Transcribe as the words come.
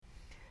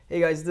Hey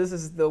guys, this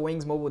is the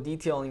Wings Mobile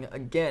Detailing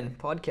Again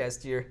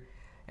podcast here,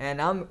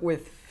 and I'm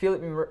with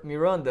Philip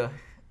Miranda,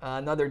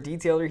 another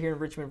detailer here in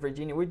Richmond,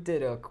 Virginia. We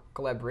did a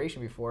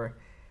collaboration before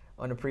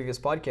on a previous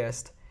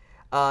podcast.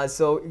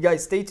 So you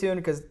guys stay tuned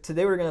because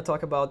today we're going to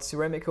talk about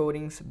ceramic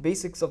coatings,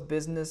 basics of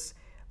business.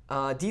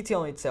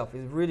 Detailing itself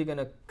is really going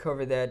to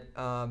cover that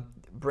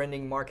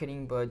branding,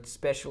 marketing, but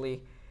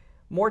especially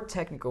more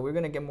technical. We're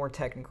going to get more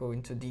technical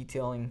into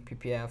detailing,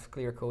 PPF,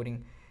 clear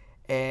coating.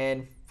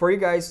 And for you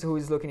guys who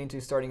is looking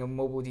into starting a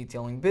mobile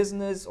detailing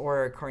business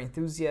or a car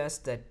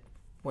enthusiast that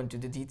want to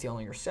do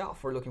detailing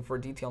yourself or looking for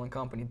a detailing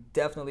company,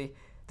 definitely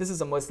this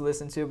is a must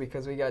listen to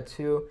because we got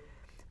two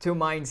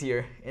minds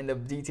here in the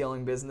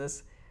detailing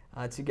business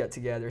to get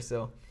together.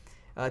 So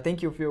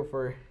thank you, Phil,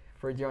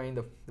 for joining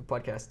the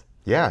podcast.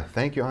 Yeah,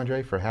 thank you,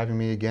 Andre, for having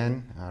me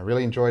again.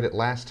 Really enjoyed it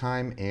last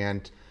time,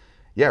 and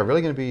yeah,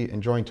 really going to be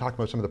enjoying talking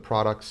about some of the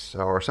products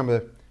or some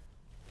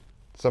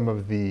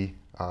of the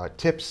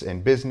tips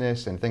and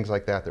business and things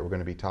like that we're going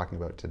to be talking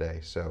about today.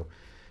 So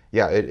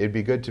yeah, it'd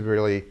be good to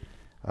really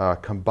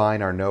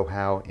combine our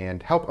know-how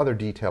and help other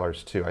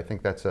detailers too. I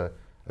think that's a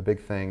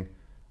big thing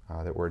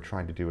that we're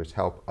trying to do is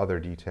help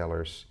other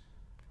detailers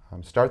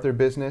start their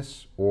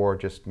business or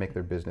just make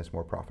their business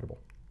more profitable.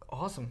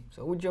 Awesome.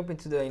 So we'll jump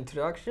into the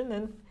introduction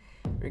and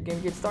we're going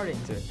to get started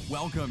into it.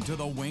 Welcome to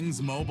the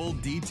Wings Mobile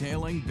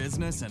Detailing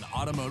Business and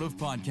Automotive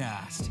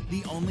Podcast,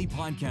 the only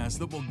podcast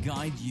that will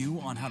guide you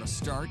on how to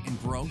start and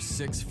grow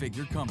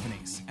six-figure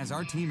companies. As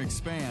our team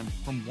expand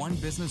from one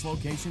business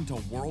location to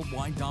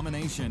worldwide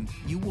domination,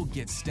 you will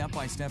get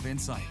step-by-step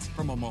insights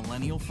from a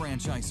millennial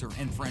franchisor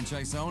and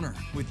franchise owner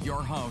with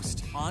your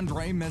host,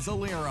 Andre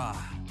Mezzalera.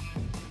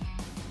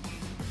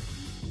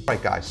 All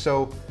right, guys,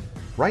 so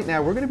right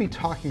now we're going to be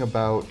talking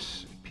about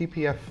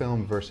PPF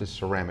film versus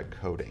ceramic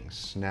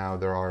coatings. Now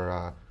there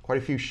are quite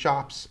a few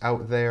shops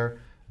out there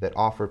that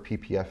offer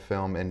PPF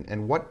film,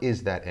 and what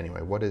is that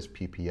anyway? What is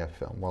PPF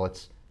film? Well,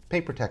 it's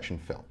paint protection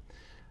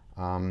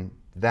film.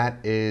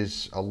 That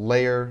is a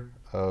layer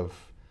of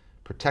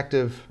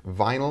protective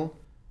vinyl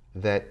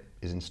that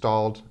is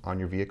installed on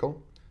your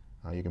vehicle.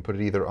 You can put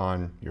it either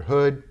on your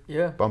hood,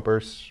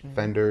 bumpers,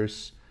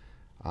 fenders.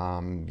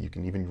 You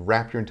can even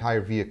wrap your entire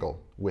vehicle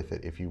with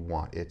it if you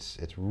want. It's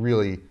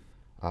really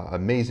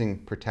amazing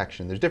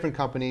protection. There's different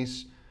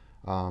companies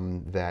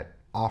that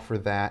offer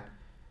that,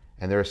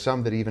 and there are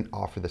some that even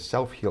offer the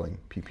self-healing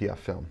PPF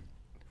film,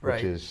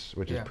 which is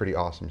pretty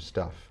awesome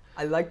stuff.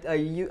 I like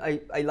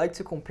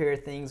to compare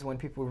things when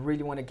people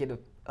really want to get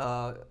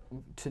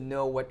to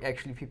know what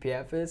actually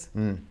PPF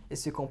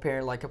is to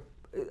compare like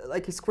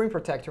a screen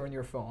protector on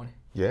your phone.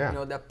 Yeah. You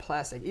know, that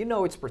plastic. You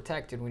know it's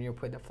protected when you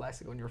put the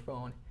plastic on your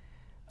phone.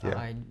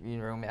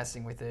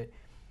 Messing with it.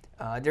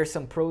 There's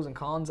some pros and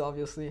cons,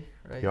 obviously,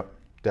 right? Yep,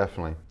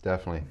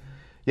 definitely.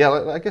 Yeah,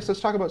 I guess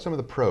let's talk about some of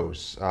the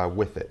pros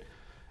with it.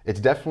 It's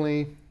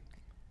definitely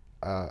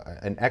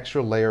an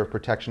extra layer of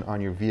protection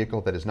on your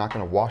vehicle that is not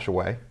going to wash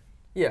away.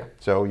 Yeah.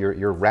 So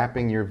you're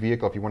wrapping your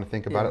vehicle, if you want to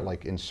think about it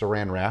like in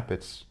saran wrap,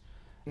 it's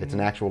an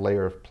actual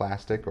layer of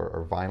plastic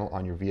or vinyl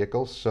on your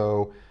vehicle.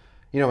 So,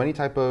 any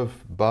type of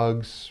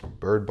bugs,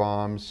 bird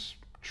bombs,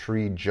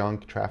 tree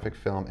junk, traffic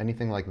film,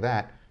 anything like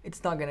that,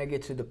 it's not going to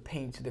get to the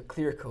paint, to the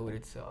clear coat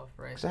itself,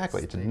 right?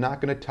 Exactly. It's not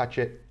going to touch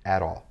it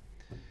at all.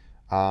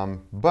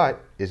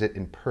 But is it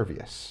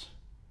impervious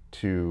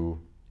to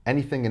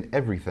anything and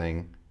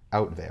everything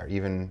out there,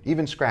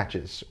 even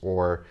scratches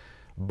or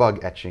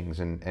bug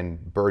etchings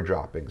and bird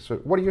droppings? So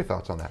what are your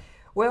thoughts on that?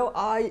 Well,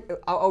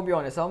 I'll be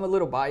honest. I'm a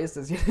little biased,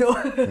 as you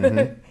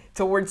know,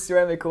 towards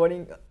ceramic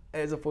coating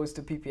as opposed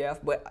to PPF.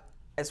 But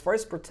as far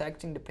as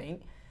protecting the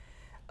paint,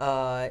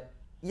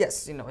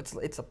 yes,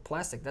 it's a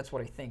plastic. That's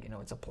what I think.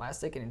 It's a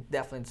plastic, and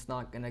it's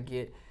not gonna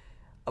get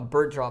a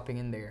bird dropping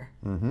in there.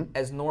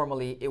 As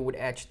normally it would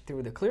etch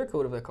through the clear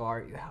coat of the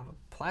car. You have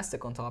a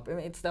plastic on top. I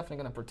mean, it's definitely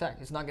gonna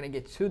protect. It's not gonna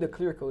get to the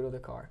clear coat of the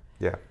car.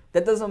 Yeah.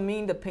 That doesn't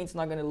mean the paint's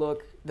not gonna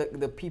look the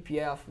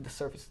PPF, the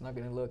surface is not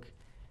gonna look,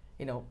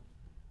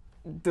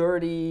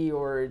 dirty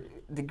or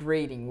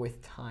degrading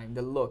with time.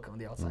 The look on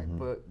the outside,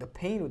 but the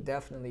paint would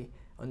definitely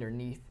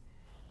underneath.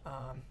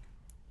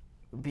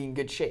 Be in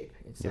good shape.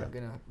 It's not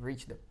going to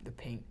reach the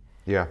paint.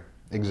 Yeah,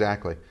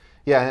 exactly.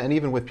 Yeah, and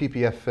even with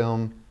PPF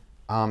film,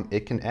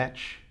 it can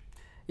etch.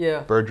 Yeah.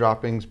 Bird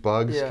droppings,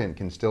 bugs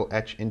can still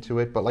etch into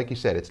it. But like you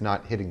said, it's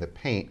not hitting the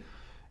paint.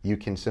 You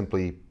can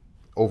simply,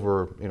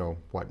 over,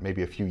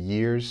 maybe a few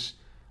years,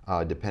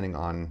 depending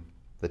on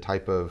the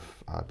type of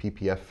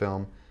PPF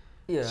film.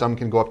 Yeah. Some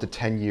can go up to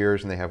 10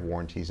 years and they have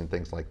warranties and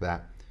things like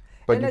that.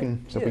 But you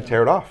can simply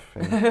tear it off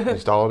and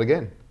install it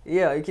again.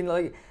 Yeah, you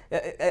can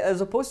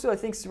as opposed to, I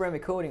think,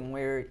 ceramic coating,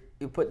 where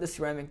you put the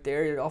ceramic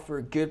there, it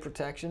offers good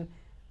protection.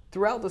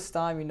 Throughout this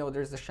time,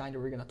 there's the shine that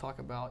we're going to talk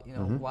about,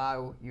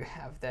 while you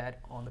have that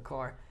on the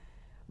car.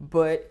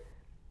 But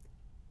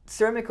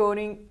ceramic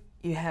coating,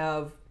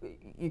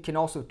 you can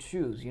also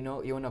choose, you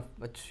want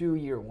a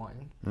 2-year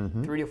one,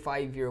 3 to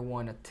 5 year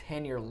one, a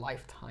 10-year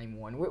lifetime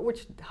one,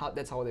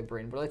 that's how they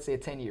brand, but let's say a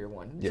 10-year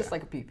one, just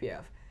like a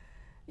PPF.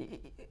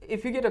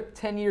 If you get a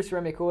 10-year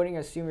ceramic coating,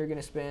 I assume you're going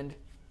to spend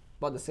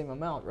about the same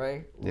amount,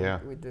 right? Yeah.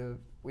 With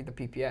the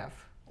PPF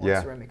on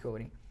Yeah. ceramic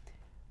coating.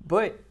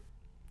 But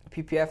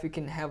PPF, you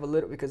can have a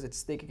little, because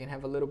it's thick, you can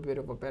have a little bit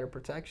of a better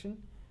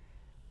protection.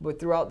 But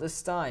throughout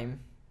this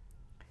time,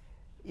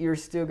 you're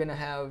still gonna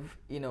have,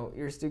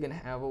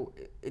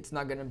 it's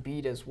not gonna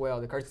beat as well.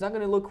 The car, it's not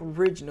gonna look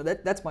original.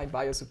 That's my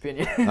biased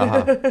opinion.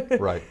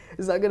 Right.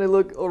 It's not gonna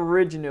look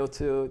original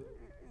to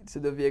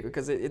the vehicle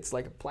because it's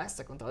like a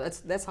plastic on top.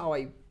 That's how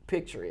I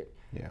picture it.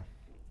 Yeah.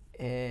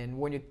 And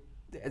when you,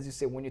 as you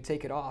said, when you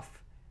take it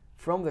off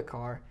from the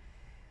car,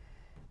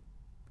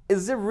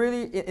 is it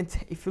really,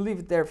 if you leave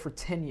it there for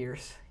 10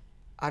 years,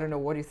 I don't know,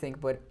 what do you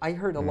think? But I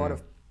heard a lot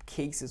of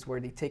cases where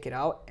they take it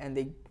out and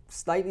they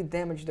slightly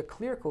damage the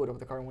clear coat of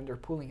the car when they're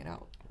pulling it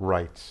out.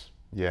 Right.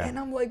 Yeah. And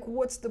I'm like,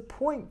 what's the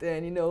point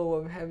then,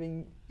 of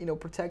having,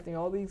 protecting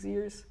all these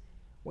years?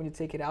 When you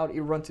take it out,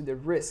 you run to the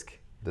risk.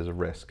 There's a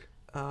risk.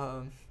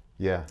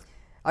 Yeah.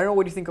 I don't know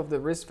what you think of the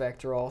risk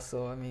factor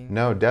also. I mean.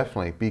 No,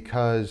 definitely.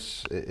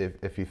 Because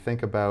if you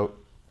think about,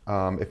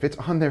 if it's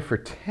on there for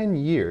 10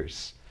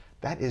 years,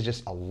 that is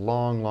just a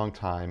long, long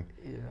time.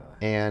 Yeah.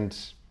 And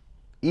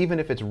even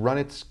if it's run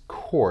its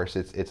course,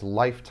 its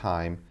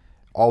lifetime,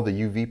 all the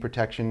UV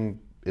protection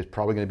is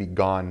probably going to be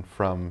gone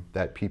from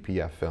that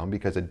PPF film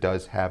because it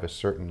does have a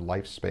certain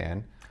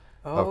lifespan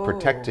of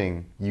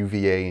protecting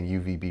UVA and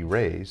UVB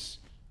rays.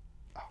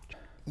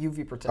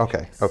 UV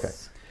protection. Okay.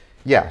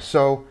 Yeah,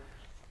 so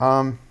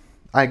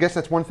I guess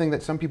that's one thing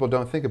that some people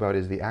don't think about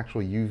is the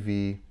actual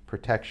UV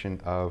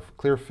protection of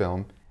clear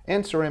film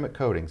and ceramic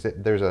coatings.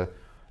 There's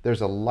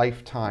a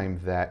lifetime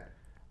that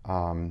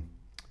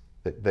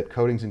that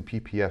coatings in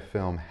PPF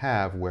film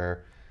have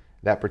where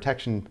that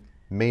protection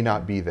may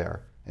not be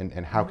there,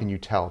 and how can you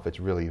tell if it's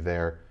really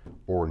there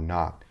or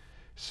not?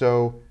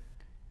 So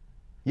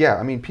yeah,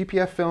 I mean,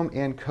 PPF film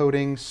and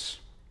coatings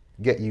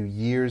get you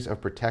years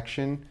of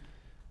protection,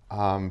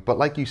 but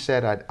like you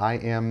said, I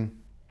am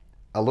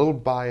a little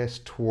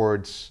biased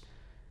towards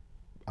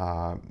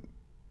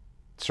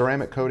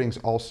ceramic coatings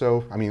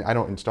also. I mean, I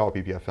don't install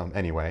PPF film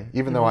anyway,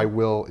 even though I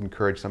will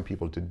encourage some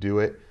people to do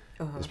it,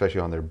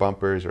 especially on their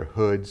bumpers or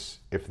hoods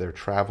if they're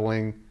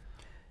traveling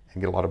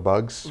and get a lot of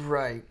bugs.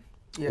 Right.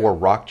 Yeah. Or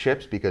rock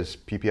chips, because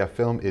PPF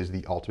film is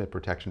the ultimate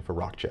protection for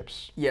rock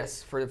chips.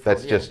 Yes, for the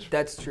That's just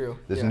that's true.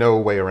 There's no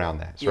way around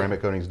that. Ceramic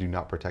coatings do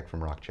not protect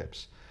from rock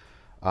chips.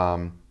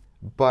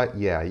 But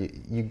yeah,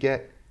 you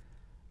get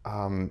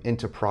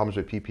into problems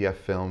with PPF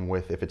film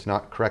with if it's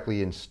not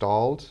correctly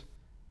installed.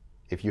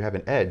 If you have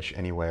an edge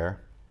anywhere,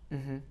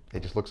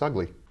 it just looks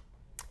ugly.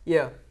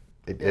 Yeah.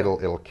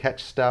 It'll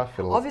catch stuff.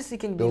 It'll obviously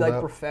can be build like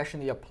up.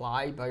 professionally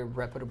applied by a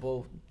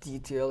reputable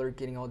detailer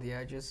getting all the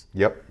edges.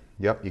 Yep.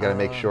 You got to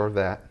make sure of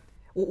that.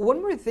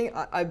 One more thing,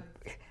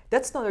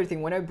 that's another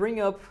thing. When I bring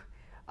up,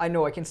 I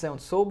know I can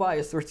sound so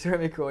biased towards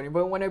ceramic coating,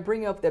 but when I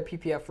bring up that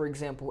PPF, for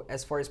example,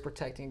 as far as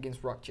protecting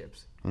against rock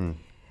chips,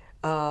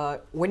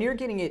 when you're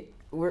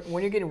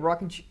getting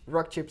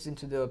rock chips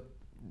into the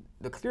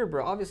clear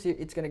bra, obviously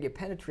it's going to get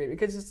penetrated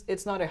because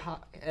it's not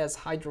as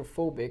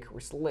hydrophobic or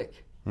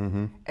slick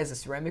as a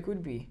ceramic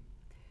would be.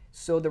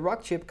 So the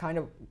rock chip kind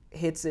of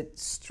hits it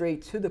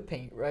straight to the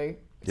paint, right?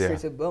 Straight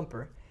to the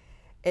bumper.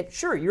 And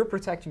sure, you're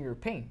protecting your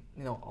paint.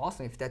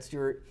 Awesome. If that's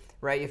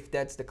if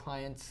that's the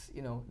client's,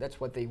 that's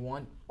what they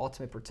want,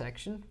 ultimate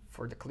protection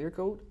for the clear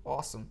coat,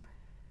 awesome.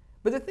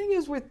 But the thing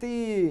is with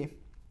the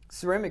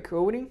ceramic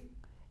coating,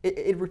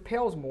 it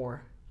repels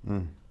more.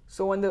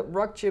 So when the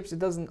rock chips, it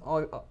doesn't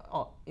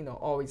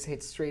always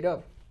hit straight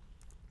up.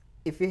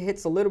 If it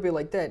hits a little bit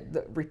like that,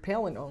 the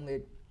repellent on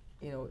it,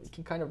 it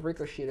can kind of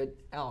ricochet it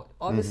out.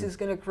 Obviously, it's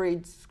going to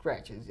create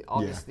scratches.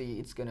 Obviously,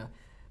 it's going to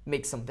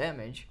make some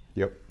damage.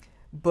 Yep.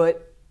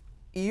 But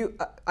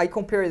I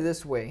compare it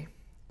this way.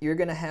 You're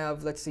going to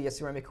have, let's say, a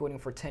ceramic coating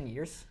for 10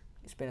 years.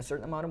 You spend a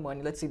certain amount of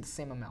money, let's say the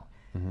same amount,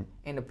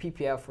 and a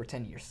PPF for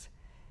 10 years.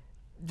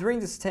 During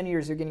this 10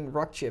 years, you're getting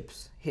rock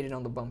chips hidden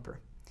on the bumper.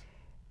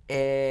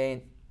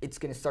 And it's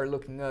going to start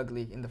looking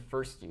ugly in the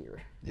first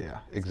year. Yeah,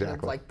 It's exactly.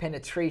 gonna, like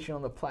penetration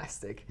on the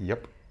plastic.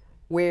 Yep.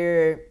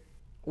 Where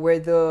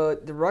the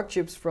rock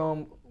chips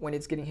from when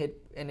it's getting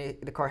hit and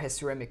the car has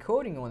ceramic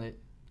coating on it,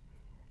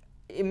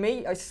 it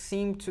may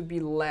seem to be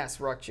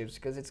less rock chips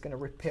because it's going to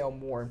repel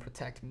more and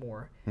protect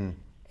more.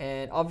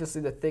 And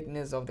obviously the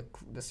thickness of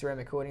the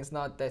ceramic coating is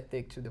not that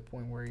thick to the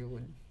point where you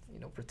would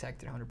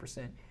protect it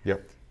 100%.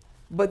 Yep.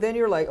 But then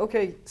you're like,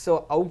 okay,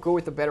 so I'll go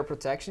with a better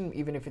protection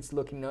even if it's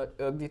looking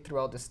ugly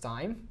throughout this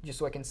time, just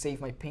so I can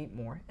save my paint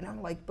more. And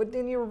I'm like, but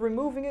then you're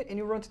removing it and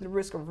you run to the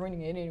risk of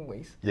ruining it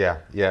anyways. Yeah,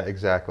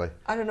 exactly.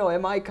 I don't know,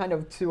 am I kind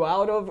of too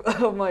out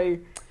of my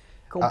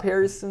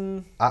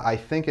comparison? I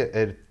think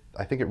it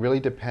really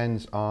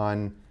depends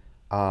on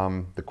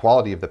the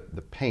quality of the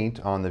paint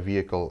on the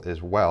vehicle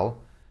as well.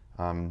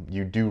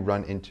 You do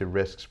run into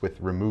risks with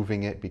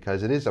removing it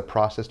because it is a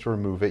process to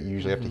remove it. You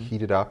usually have to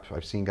heat it up.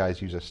 I've seen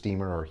guys use a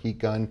steamer or a heat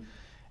gun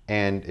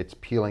and it's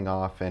peeling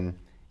off, and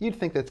you'd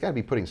think that's got to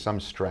be putting some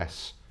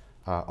stress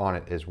on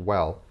it as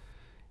well.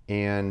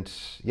 And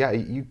yeah,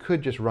 you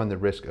could just run the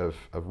risk of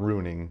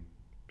ruining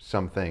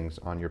some things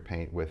on your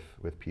paint with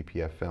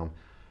PPF film.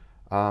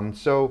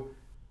 So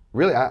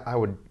really,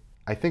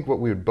 I think what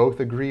we would both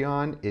agree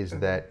on is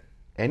that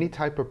any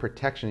type of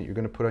protection that you're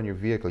going to put on your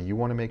vehicle, you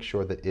want to make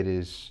sure that it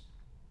is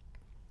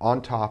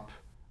on top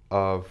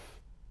of,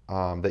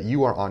 that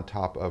you are on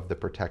top of the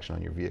protection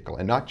on your vehicle.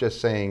 And not just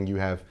saying you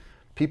have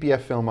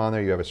PPF film on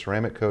there, you have a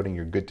ceramic coating,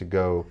 you're good to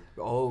go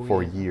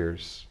for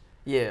years.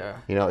 Yeah.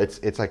 You know, it's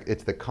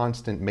the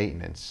constant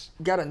maintenance.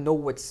 You gotta know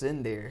what's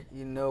in there.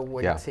 You know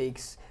what it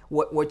takes,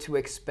 what to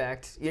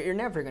expect. You're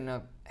never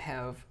gonna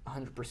have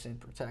 100%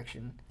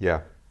 protection.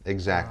 Yeah,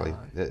 exactly.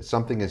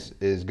 Something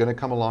is going to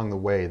come along the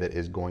way that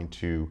is going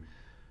to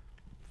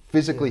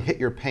physically hit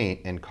your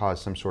paint and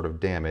cause some sort of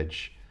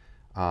damage.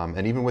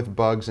 And even with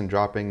bugs and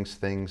droppings,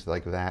 things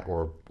like that,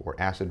 or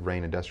acid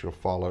rain, industrial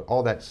fallout,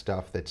 all that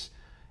stuff that's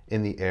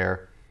in the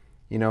air,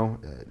 you know,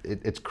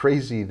 it's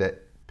crazy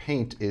that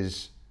paint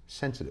is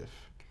sensitive.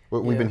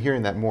 We've been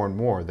hearing that more and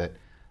more, that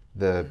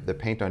the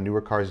paint on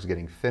newer cars is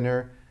getting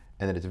thinner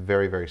and that it's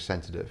very, very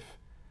sensitive.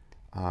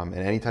 And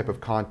any type of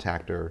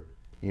contact, or,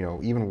 you know,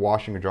 even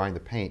washing or drying the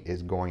paint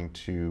is going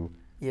to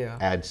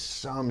add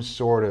some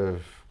sort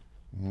of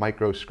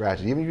micro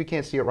scratches. Even if you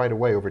can't see it right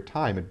away, over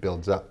time it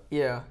builds up.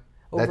 Yeah.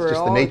 That's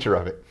just the nature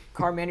of it.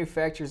 Car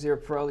manufacturers, they're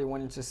probably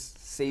wanting to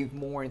save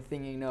more and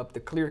thinking up the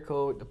clear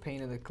coat, the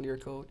paint of the clear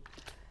coat.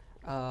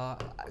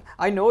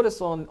 I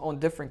noticed on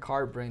different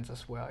car brands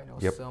as well. You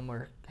know, some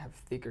have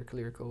thicker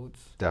clear coats.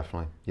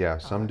 Definitely, yeah.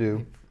 Some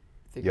do.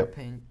 Thicker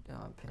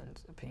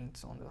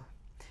paints on the.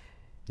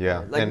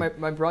 Yeah. Like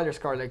my brother's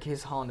car, like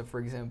his Honda, for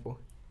example.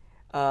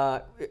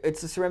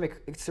 It's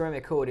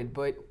ceramic coated,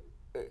 but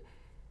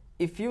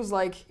it feels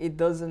like it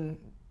doesn't.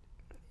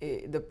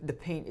 The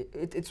paint,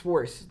 it's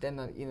worse than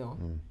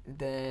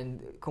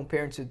than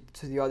compared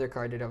to the other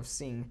car that I've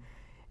seen.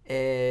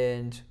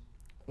 And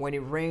when it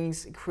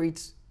rains, it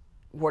creates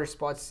water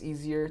spots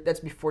easier. That's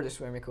before the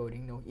ceramic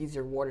coating, you know,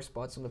 easier water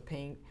spots on the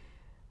paint.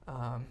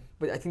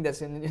 But I think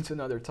that's into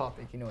another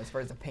topic, you know, as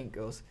far as the paint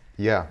goes.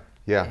 Yeah.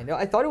 And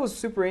I thought it was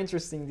super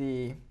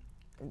interesting.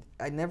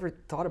 I never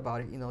thought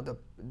about it. You know, the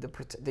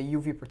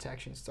UV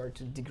protection started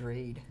to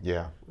degrade.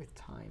 With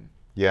time.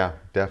 Yeah,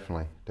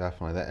 definitely.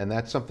 And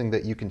that's something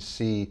that you can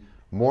see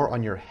more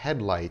on your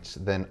headlights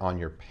than on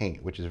your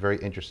paint, which is very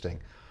interesting.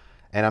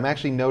 And I'm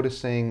actually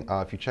noticing,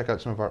 if you check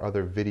out some of our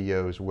other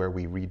videos where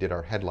we redid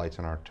our headlights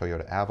on our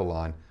Toyota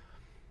Avalon,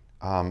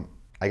 I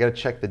got to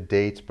check the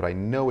dates, but I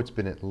know it's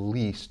been at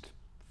least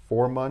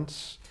 4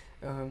 months.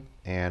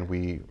 And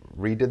we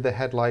redid the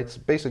headlights.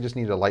 Basically just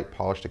needed a light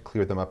polish to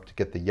clear them up to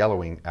get the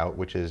yellowing out,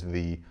 which is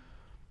the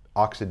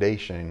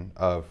oxidation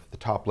of the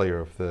top layer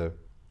of the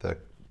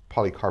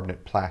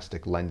polycarbonate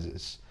plastic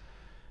lenses.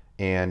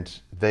 And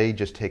they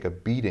just take a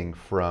beating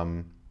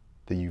from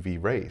the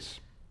UV rays.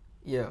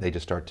 Yeah. They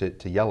just start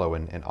to yellow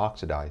and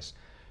oxidize.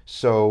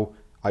 So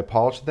I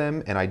polished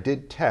them, and I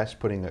did test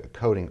putting a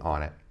coating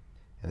on it.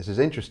 And this is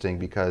interesting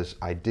because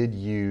I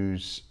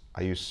used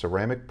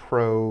Ceramic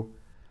Pro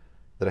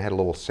that I had a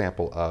little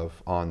sample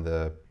of on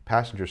the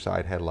passenger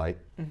side headlight.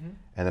 And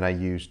then I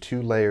used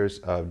 2 layers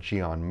of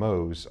Geon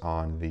Mose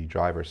on the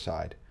driver's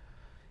side.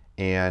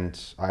 And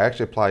I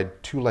actually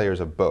applied 2 layers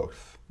of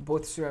both.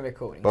 Both ceramic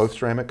coatings. Both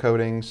ceramic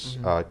coatings,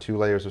 2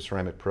 layers of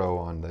Ceramic Pro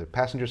on the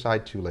passenger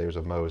side, 2 layers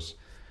of Mose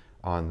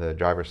on the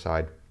driver's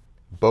side.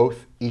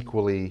 Both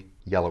equally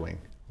yellowing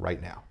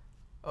right now.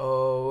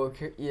 Oh,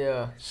 okay,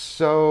 yeah.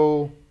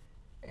 So...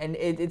 And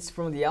it's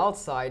from the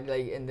outside,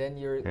 like, and then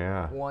you're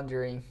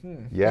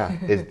wondering, Yeah,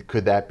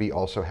 could that be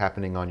also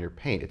happening on your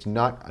paint? It's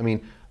not, I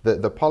mean,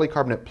 the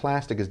polycarbonate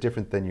plastic is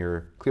different than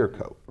your clear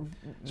coat.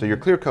 So your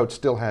clear coat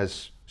still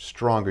has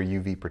stronger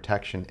UV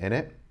protection in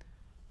it,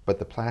 but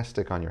the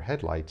plastic on your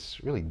headlights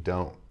really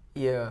don't.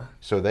 Yeah.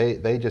 So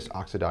they just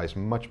oxidize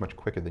much, much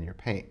quicker than your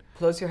paint.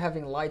 Plus you're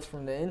having lights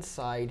from the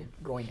inside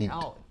going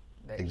out.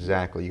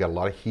 Exactly. You got a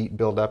lot of heat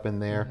build up in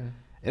there,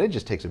 and it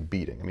just takes a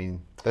beating. I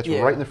mean, that's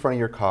right in the front of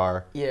your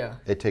car. Yeah.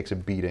 It takes a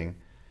beating.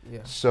 Yeah.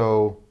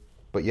 So,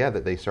 but yeah,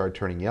 that they started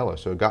turning yellow.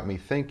 So it got me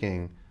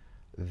thinking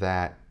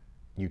that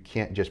you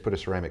can't just put a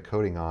ceramic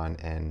coating on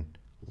and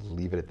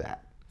leave it at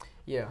that.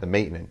 Yeah. The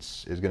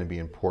maintenance is going to be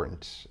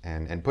important,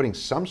 and putting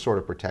some sort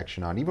of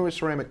protection on, even with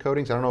ceramic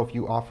coatings. I don't know if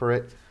you offer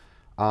it,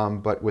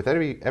 but with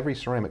every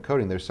ceramic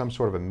coating, there's some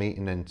sort of a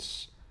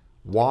maintenance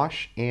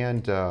wash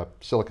and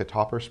silica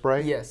topper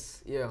spray.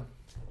 Yes. Yeah.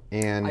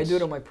 And I do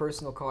it on my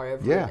personal car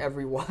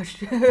every wash.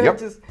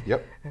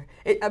 Yep.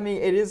 I mean,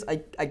 it is.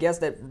 I guess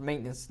that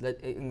maintenance, that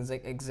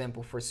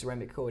example for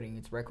ceramic coating,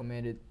 it's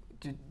recommended.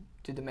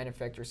 Did the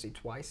manufacturer say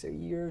twice a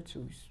year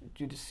to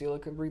do the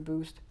silica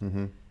reboost?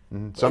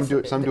 Some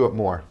do it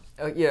more.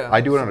 Yeah.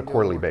 I do it on a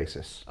quarterly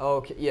basis. Oh,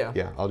 okay. Yeah.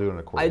 Yeah, I'll do it on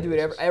a quarterly basis.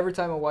 I do it every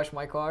time I wash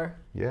my car.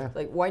 Yeah.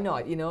 Like, why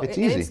not? You know, it's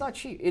easy. And it's not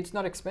cheap. It's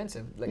not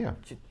expensive. Like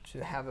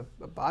to have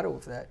a bottle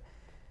of that.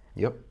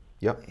 Yep.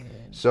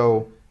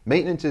 So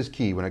maintenance is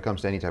key when it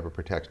comes to any type of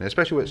protection,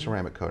 especially with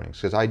ceramic coatings,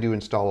 because I do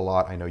install a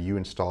lot. I know you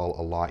install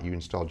a lot. You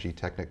install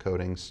G-Technic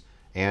coatings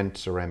and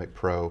Ceramic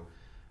Pro.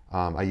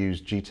 I use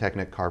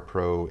G-Technic,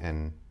 CarPro,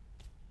 and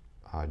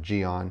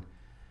Geon.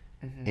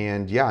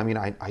 And yeah, I mean,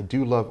 I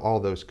do love all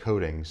those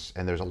coatings,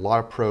 and there's a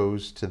lot of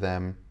pros to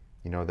them.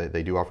 You know,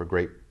 they do offer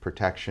great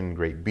protection,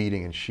 great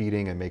beading and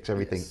sheeting. It makes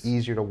everything Yes.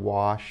 easier to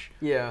wash,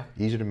 Yeah.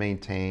 easier to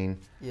maintain,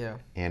 Yeah.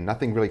 and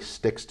nothing really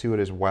sticks to it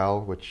as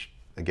well, which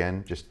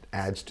again just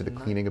adds to the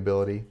cleaning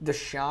ability. The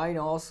shine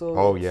also.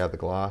 Oh yeah, the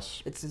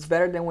gloss. It's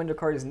better than when the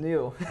car is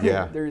new.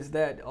 Yeah. There is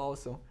that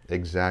also.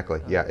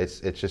 Exactly. Yeah, it's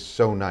just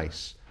so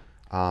nice.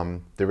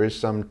 There is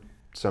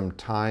some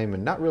time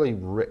and not really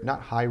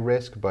not high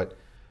risk, but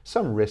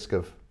some risk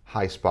of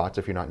high spots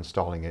if you're not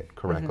installing it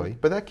correctly.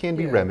 But that can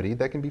be Yeah. remedied.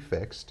 That can be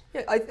fixed.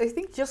 Yeah, I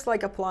think just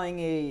like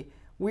applying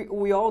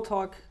we all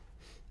talk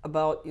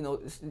about, you know,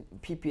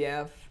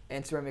 PPF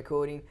and ceramic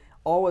coating,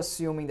 all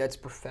assuming that's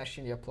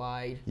professionally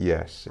applied,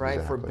 Yes. right?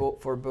 Exactly.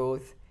 For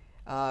both.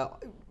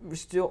 We're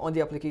still on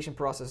the application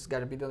process. It's got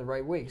to be done the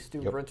right way.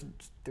 Still Yep. run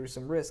through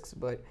some risks,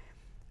 but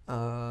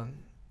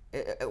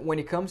when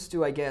it comes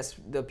to, I guess,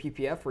 the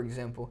PPF, for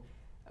example,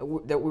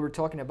 that we were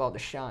talking about the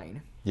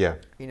shine, Yeah.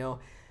 you know,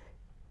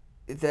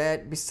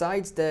 that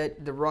besides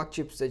that the rock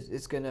chips that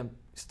it's gonna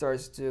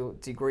starts to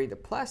degrade the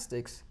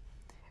plastics,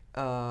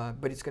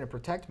 but it's gonna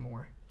protect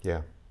more.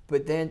 Yeah.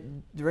 But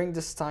then during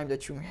this time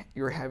that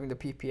you're having the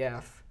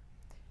PPF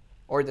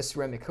or the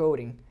ceramic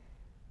coating,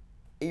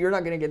 you're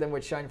not gonna get that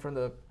much shine from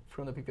the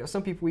PPF.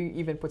 Some people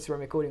even put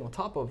ceramic coating on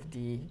top of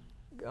the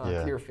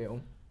Yeah. clear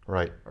film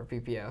Right. or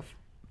PPF.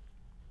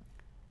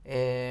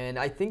 And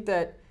I think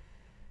that,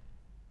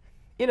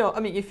 you know, I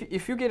mean,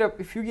 if you get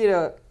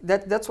a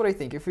that's what I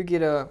think. If you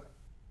get a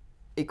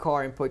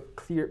car and put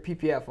clear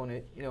PPF on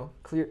it, you know,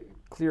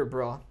 clear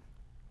bra,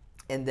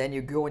 and then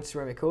you go and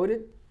ceramic coat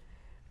it,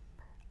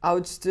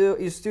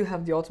 you still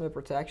have the ultimate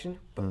protection,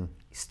 but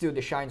still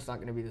the shine's not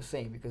going to be the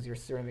same because you're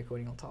ceramic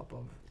coating on top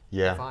of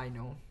Yeah.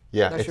 vinyl.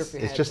 Yeah. Not sure if you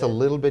It's had just a that.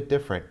 little bit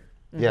different.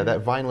 Yeah,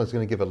 that vinyl is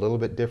going to give a little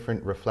bit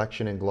different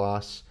reflection and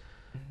gloss.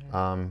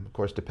 Of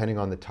course, depending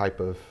on the type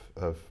of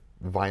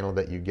vinyl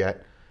that you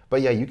get.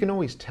 But yeah, you can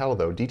always tell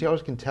though.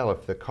 Detailers can tell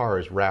if the car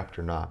is wrapped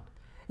or not.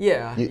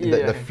 Yeah,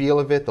 The feel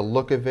of it, the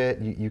look of it,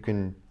 you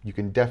can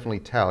definitely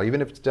tell.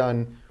 Even if it's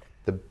done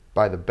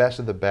by the best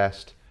of the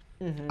best,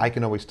 I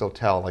can always still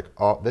tell. Like,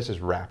 oh, this is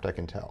wrapped. I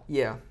can tell.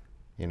 yeah.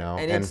 You know,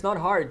 And it's not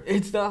hard.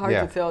 It's not hard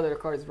Yeah. to tell that a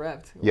car is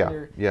wrapped. when Yeah,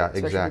 you're- yeah,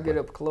 especially exactly. if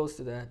you get up close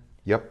to that.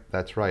 Yep,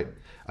 that's right.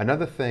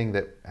 Another thing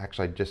that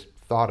actually I just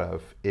thought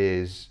of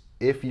is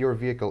if your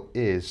vehicle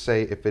is,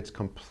 say, if it's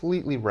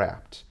completely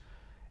wrapped,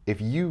 if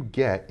you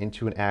get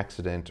into an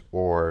accident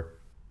or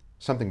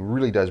something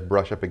really does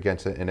brush up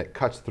against it and it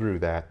cuts through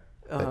that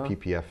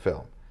PPF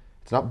film,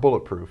 it's not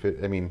bulletproof.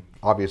 I mean,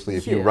 obviously,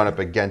 if you Yeah. run up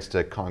against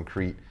a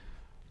concrete,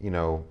 you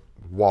know,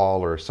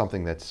 wall or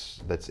something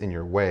that's in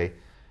your way,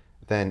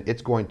 then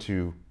it's going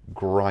to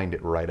grind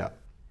it right up.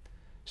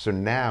 So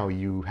now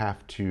you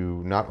have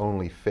to not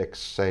only fix,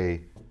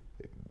 say,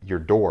 your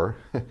door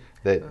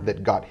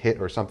that got hit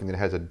or something that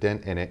has a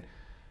dent in it,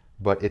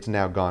 but it's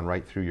now gone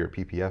right through your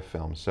PPF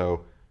film.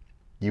 So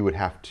you would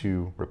have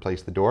to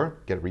replace the door,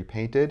 get it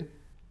repainted,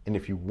 and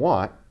if you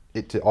want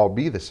it to all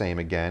be the same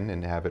again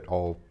and have it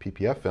all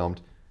PPF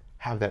filmed,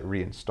 have that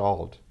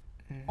reinstalled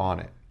on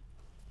it.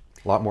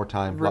 A lot more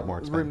time, a lot more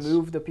expense.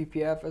 Remove the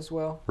PPF as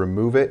well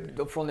Remove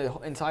it, from the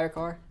entire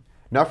car.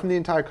 not from the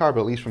entire car, but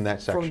at least from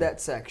that section. From that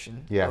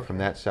section. Yeah, Okay. from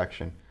that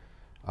section.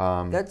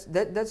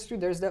 That's true.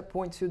 There's that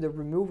point too, the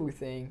removal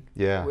thing.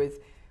 Yeah. With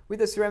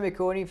the ceramic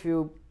coating, if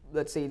you,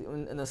 let's say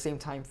in the same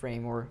time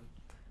frame or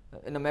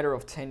in a matter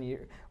of 10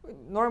 years,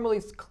 normally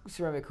it's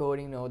ceramic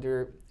coating, you know,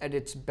 they're at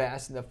its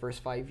best in the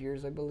first 5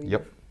 years, I believe.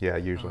 Yep. Yeah,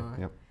 usually.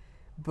 Yep.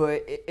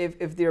 But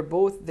if they're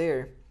both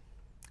there,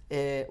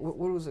 what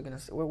was I gonna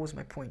say? What was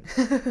my point?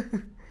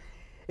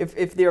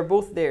 if they are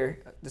both there,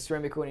 the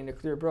ceramic coating and the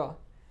clear bra,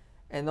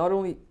 and not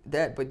only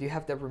that, but you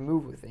have that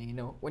removal thing. You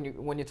know,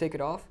 when you take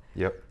it off,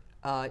 Yep.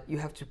 you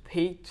have to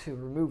pay to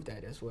remove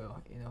that as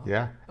well. You know.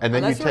 Yeah. And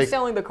then Unless you you're take.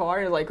 selling the car,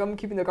 and like I'm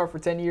keeping the car for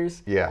 10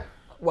 years Yeah.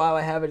 while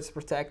I have it, it's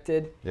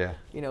protected. Yeah.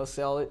 You know,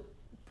 sell it.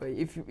 But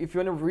if you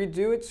want to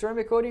redo it,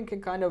 ceramic coating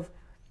can kind of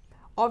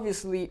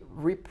obviously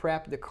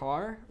re-prep the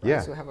car, right?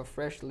 Yeah. So have a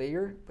fresh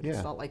layer, but Yeah.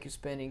 it's not like you're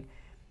spending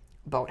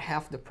about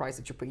half the price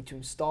that you pay to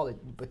install it,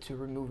 but to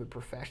remove it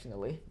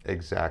professionally.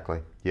 Exactly.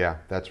 Yeah,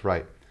 that's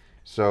right.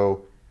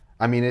 So,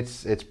 I mean,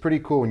 it's pretty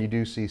cool when you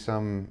do see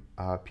some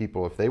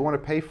people, if they want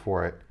to pay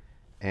for it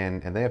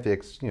and they have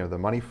the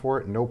money for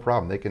it, no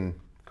problem. They can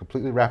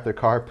completely wrap their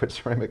car, put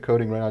ceramic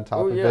coating right on top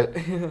Oh, of yeah.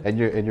 it, and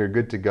you're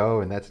good to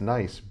go, and that's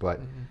nice. But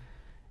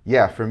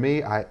yeah, for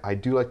me, I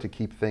do like to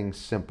keep things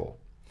simple,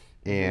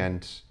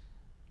 and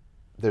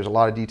there's a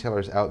lot of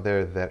detailers out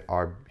there that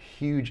are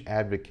huge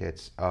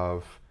advocates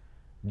of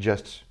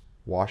just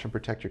wash and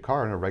protect your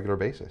car on a regular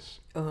basis.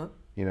 Uh-huh.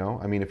 You know,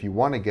 I mean, if you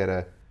want to get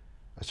a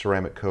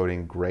ceramic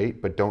coating,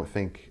 great, but don't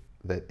think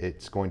that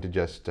it's going to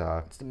just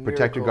the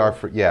protect your miracle car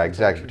for, yeah,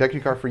 exactly. protection. Protect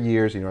your car for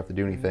years. You don't have to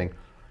do anything.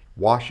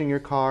 Washing your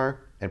car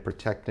and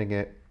protecting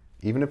it,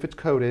 even if it's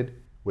coated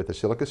with a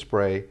silica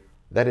spray,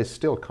 that is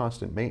still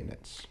constant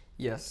maintenance.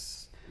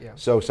 Yes. Yeah.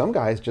 So some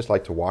guys just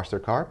like to wash their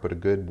car, put a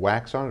good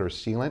wax on it or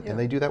sealant, Yeah. and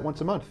they do that once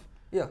a month.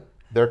 Yeah.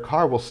 their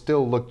car will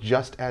still look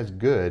just as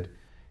good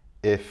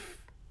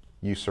if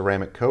you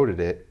ceramic coated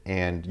it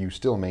and you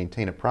still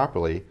maintain it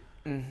properly,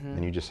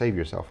 and you just save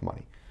yourself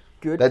money.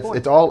 Good That's point.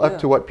 it's all up Yeah.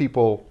 to what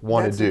people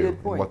want That's to a do good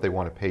and point. what they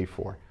want to pay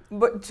for.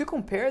 But to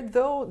compare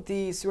though,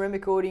 the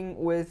ceramic coating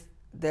with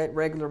that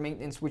regular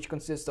maintenance, which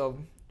consists of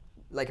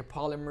like a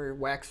polymer,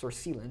 wax, or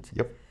sealant.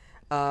 Yep.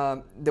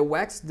 The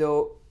wax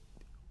though,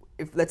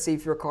 if let's say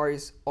if your car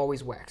is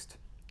always waxed,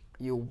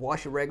 you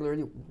wash it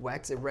regularly,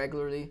 wax it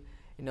regularly.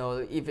 You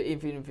know, even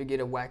if you get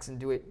a wax and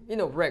do it, you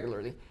know,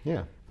 regularly.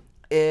 Yeah.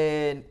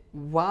 And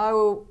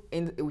while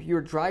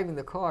you're driving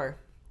the car,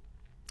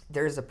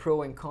 there's a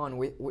pro and con.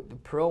 With the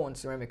pro on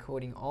ceramic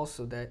coating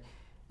also that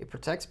it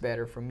protects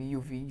better from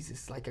UVs.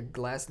 It's like a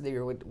glass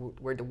layer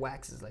where the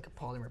wax is like a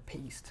polymer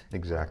paste,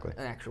 Exactly.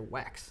 an actual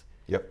wax.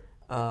 Yep.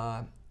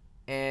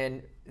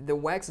 And the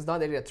wax is not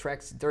that it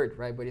attracts dirt,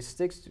 right? But it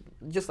sticks to,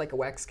 just like a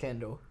wax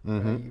candle.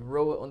 Right? You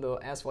roll it on the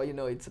asphalt, you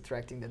know it's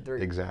attracting the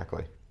dirt.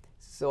 Exactly.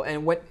 So,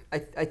 and what I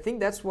think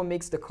that's what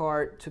makes the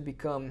car to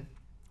become,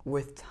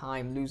 with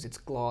time, lose its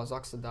gloss,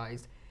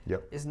 oxidized.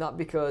 Yep. It's not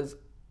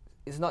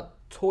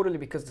totally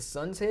because the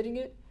sun's hitting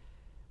it,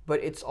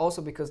 but it's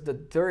also because the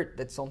dirt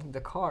that's on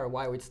the car,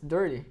 while it's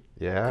dirty,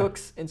 Yeah.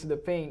 cooks into the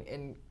paint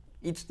and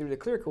eats through the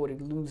clear coat.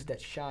 It loses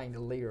that shine, the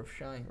layer of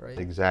shine, right?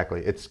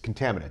 Exactly. It's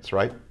contaminants,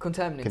 right?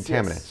 Contaminants.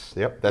 Contaminants. Yes.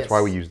 Yep. That's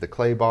why we Yes. use the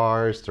clay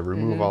bars to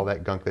remove all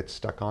that gunk that's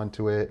stuck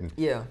onto it and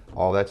Yeah.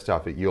 all that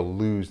stuff. You'll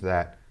lose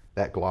that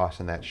gloss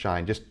and that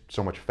shine just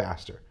so much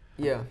faster.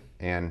 Yeah.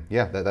 And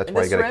yeah, that's And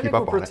why the you got to ceramic keep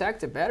will up on it.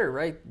 protect it better,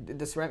 right?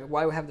 The ceramic.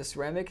 Why we have the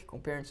ceramic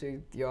compared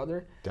to the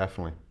other?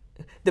 Definitely.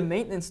 The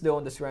maintenance though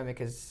on the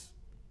ceramic is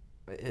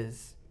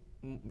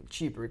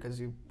cheaper because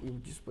you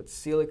just put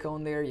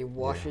silicone there, you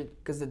wash it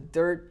because the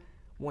dirt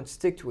won't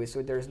stick to it,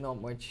 so there's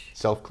not much.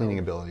 Self-cleaning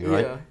ability,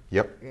 right? Yeah.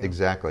 Yep. Yeah.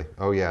 Exactly.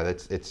 Oh yeah,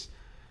 it's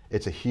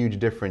a huge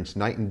difference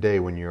night and day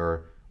when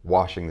you're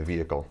washing the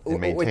vehicle and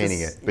With maintaining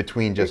this- it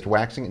between just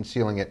waxing it and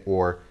sealing it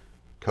or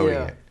coating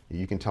Yeah. it.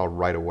 You can tell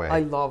right away.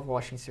 I love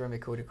washing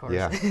ceramic coated cars.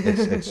 Yeah,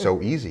 it's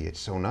so easy. It's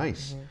so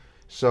nice.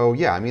 So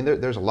yeah, I mean,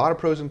 there's a lot of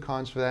pros and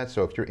cons for that.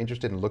 So if you're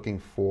interested in looking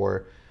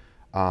for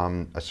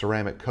a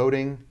ceramic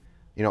coating,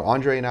 you know,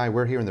 Andre and I,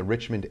 we're here in the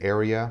Richmond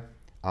area.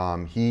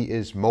 He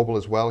is mobile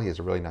as well. He has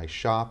a really nice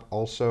shop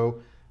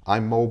also.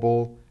 I'm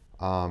mobile,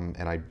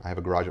 and I have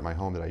a garage at my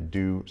home that I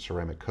do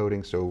ceramic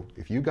coating. So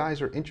if you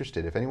guys are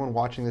interested, if anyone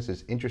watching this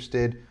is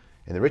interested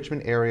in the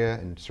Richmond area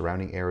and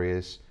surrounding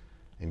areas,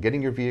 and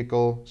getting your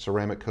vehicle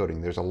ceramic coating,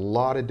 there's a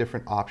lot of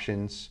different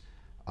options.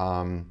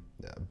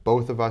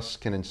 Both of us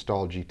can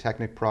install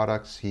G-Technic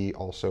products. He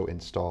also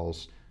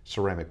installs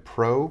Ceramic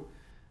Pro,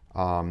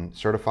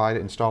 certified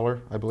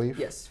installer, I believe.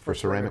 Yes. For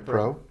Ceramic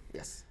Pro.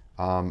 Yes.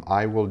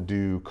 I will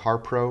do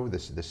CarPro,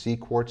 this is the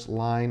C-Quartz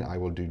line. I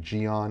will do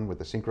Geon with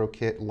the Synchro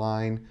Kit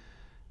line,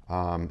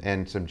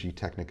 and some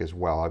G-Technic as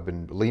well. I've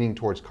been leaning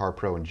towards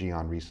CarPro and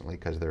Geon recently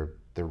because they're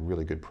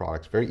really good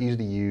products. Very easy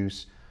to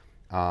use.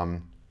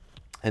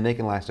 And they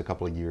can last a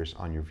couple of years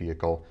on your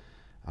vehicle.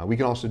 We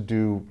can also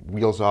do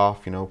wheels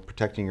off, you know,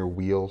 protecting your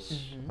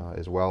wheels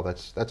as well.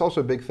 That's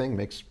also a big thing,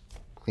 makes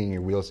cleaning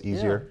your wheels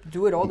easier. Yeah.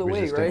 Do it all heat the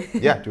way, resistant.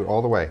 right? Yeah, do it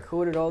all the way.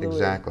 Coat it all the way.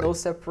 Exactly. No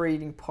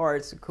separating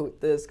parts. Coat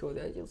this, coat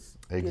that.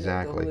 Just get it, the whole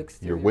Exactly. Your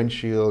exterior.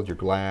 windshield, your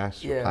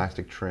glass, your Yeah.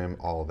 plastic trim,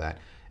 all of that.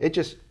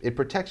 It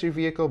protects your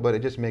vehicle, but it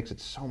just makes it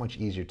so much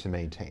easier to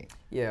maintain.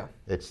 Yeah.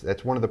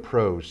 That's one of the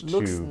pros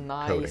Looks to coating it.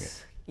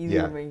 nice. Easy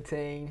Yeah. to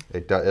maintain.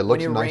 It does. It When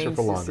looks it nicer rains,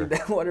 for you longer. see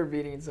that water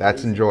beating. It's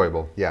That's amazing.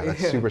 enjoyable. Yeah,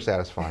 that's Yeah. super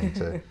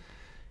satisfying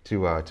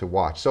to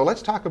watch. So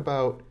let's talk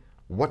about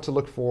what to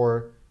look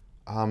for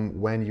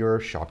when you're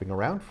shopping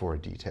around for a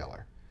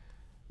detailer.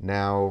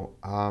 Now,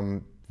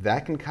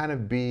 that can kind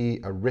of be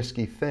a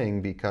risky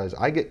thing because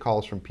I get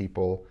calls from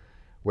people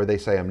where they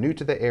say, I'm new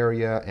to the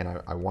area and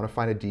I want to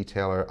find a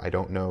detailer. I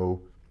don't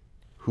know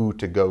who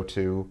to go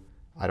to.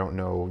 I don't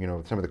know, you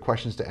know, some of the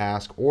questions to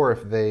ask, or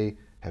if they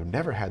have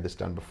never had this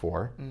done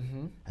before,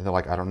 and they're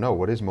like, I don't know,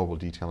 what is mobile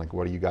detailing?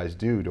 What do you guys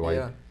do?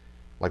 Yeah.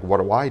 What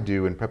do I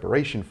do in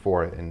preparation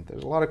for it? And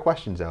there's a lot of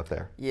questions out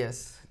there.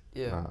 Yes.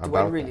 Yeah. Do I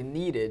about really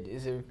need it?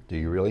 Is there? Do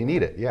you really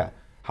need it? Yeah.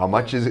 How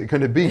much is it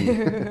going to be?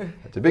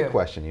 That's a big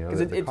question, you know.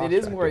 Because the it cost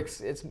is more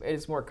factor.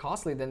 it's more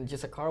costly than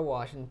just a car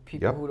wash, and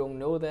people Yep. who don't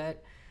know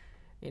that,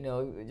 you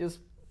know, just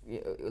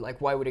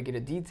like why would I get a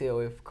detail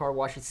if car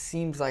wash? It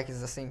seems like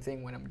it's the same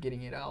thing when I'm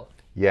getting it out.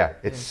 Yeah,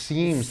 it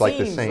seems like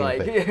the seems same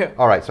like, thing. yeah.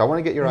 All right, so I want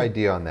to get your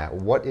idea on that.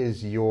 What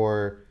is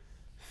your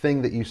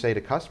thing that you say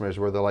to customers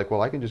where they're like,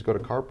 well, I can just go to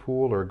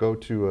Carpool or go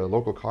to a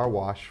local car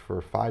wash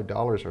for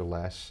 $5 or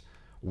less.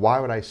 Why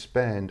would I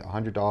spend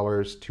 $100,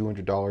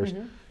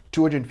 $200,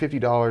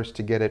 $250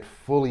 to get it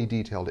fully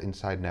detailed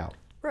inside and out?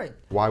 Right.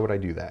 Why would I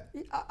do that?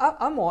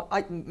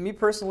 Me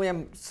personally,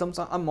 I'm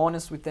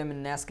honest with them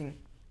and asking,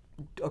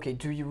 okay,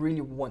 do you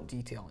really want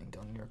detailing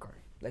done in your car?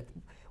 Like,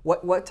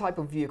 what type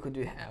of vehicle do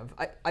you have?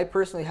 I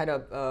personally had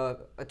a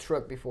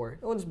truck before.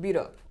 It was beat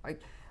up.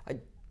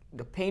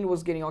 The paint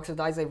was getting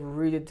oxidized. I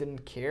really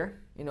didn't care,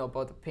 you know,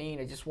 about the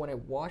paint. I just wanted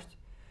it washed.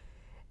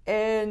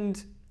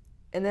 And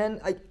And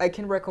then I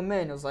can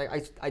recommend. I was like,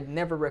 I'd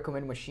never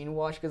recommend machine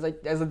wash because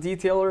as a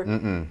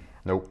detailer,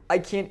 Nope. I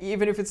can't,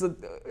 even if it's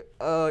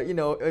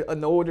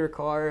an older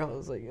car. I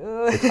was like,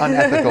 It's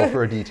unethical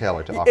for a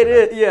detailer to offer It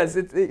that. is, yes,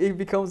 it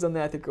becomes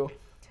unethical.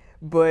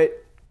 But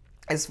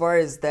as far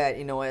as that,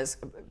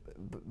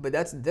 but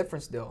that's the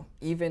difference though.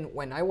 Even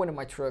when I wanted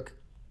my truck,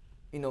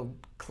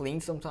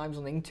 clean sometimes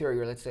on the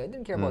interior, let's say, I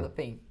didn't care about the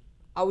paint.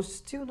 I would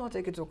still not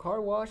take it to a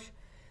car wash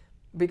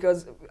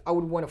because I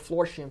would want a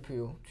floor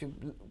shampoo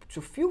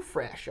to feel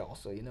fresh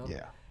also,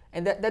 Yeah.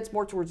 And that's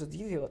more towards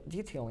the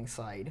detailing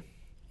side,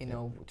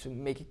 to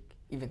make it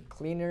even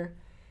cleaner.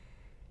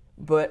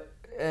 But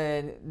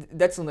and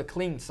that's on the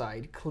clean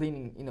side,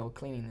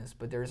 cleanliness.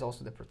 But there is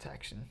also the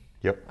protection.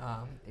 Yep.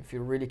 If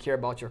you really care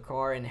about your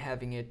car and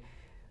having it,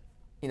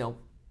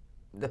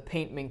 the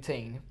paint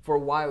maintained for a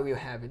while, you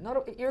have it.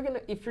 Not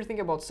if you're thinking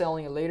about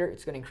selling it later,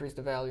 it's gonna increase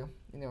the value,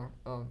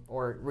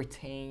 or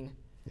retain.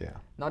 Yeah.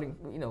 Not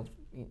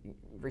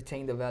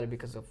retain the value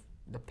because of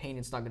the paint.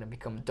 It's not gonna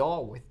become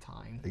dull with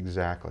time.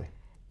 Exactly.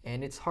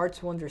 And it's hard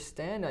to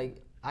understand.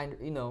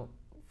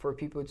 For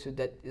people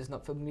that is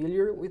not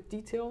familiar with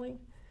detailing,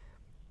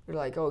 you're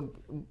like, oh,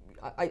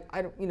 I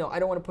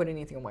don't want to put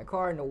anything on my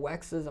car, no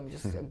waxes. I'm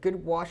just a good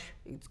wash.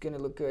 It's gonna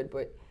look good,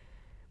 but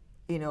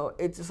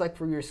it's just like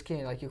for your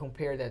skin. Like you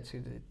compare that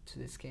to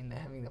the skin,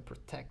 having it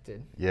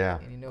protected. Yeah.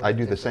 And I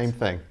do the same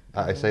thing.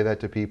 I say that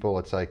to people.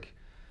 It's like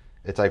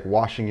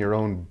washing your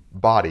own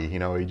body.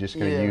 You're just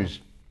gonna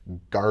use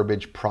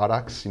garbage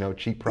products,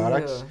 cheap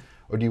products, Yeah.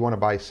 or do you want to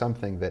buy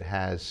something that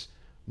has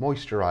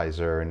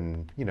moisturizer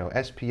and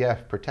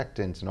SPF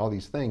protectants and all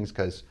these things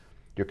because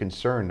you're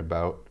concerned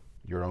about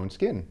your own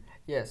skin.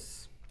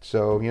 Yes.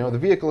 So the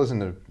vehicle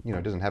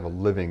doesn't have a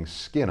living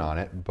skin on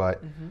it,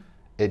 but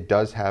it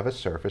does have a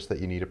surface that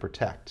you need to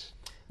protect.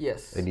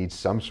 Yes. It needs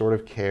some sort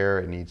of care.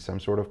 It needs some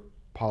sort of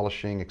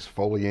polishing,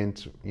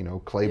 exfoliant,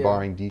 clay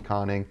barring,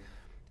 deconning,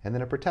 and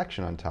then a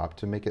protection on top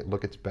to make it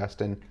look its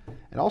best and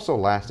also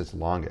last its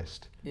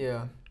longest.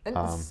 Yeah. And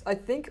I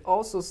think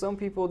also some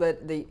people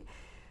that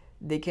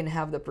they can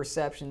have the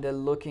perception that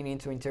looking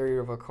into interior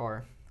of a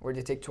car, or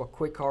they take to a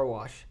quick car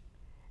wash,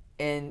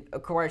 and a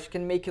car wash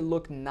can make it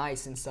look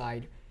nice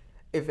inside.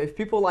 If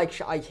people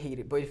like, I hate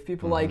it, but if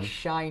people like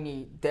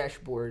shiny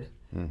dashboard,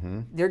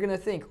 they're gonna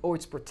think, oh,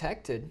 it's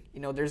protected.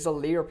 There's a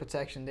layer of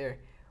protection there,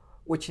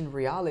 which in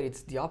reality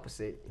it's the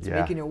opposite. It's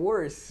making it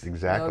worse.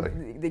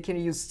 Exactly. They can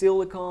use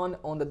silicone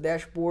on the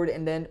dashboard,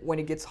 and then when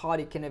it gets hot,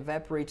 it can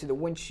evaporate to the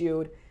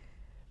windshield,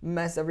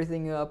 mess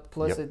everything up.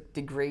 Plus, it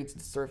degrades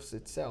the surface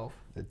itself.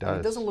 It does. And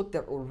it doesn't look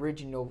that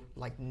original,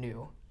 like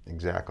new.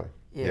 Exactly.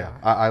 Yeah.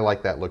 I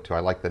like that look too. I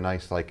like the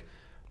nice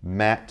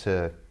matte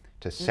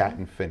to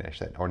satin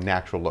finish, or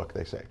natural look.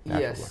 They say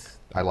natural look.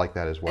 I like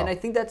that as well. And I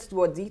think that's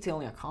what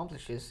detailing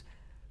accomplishes,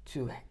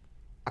 to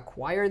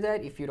acquire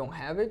that if you don't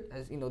have it,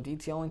 as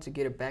detailing to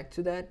get it back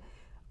to that,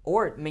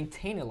 or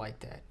maintain it like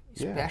that,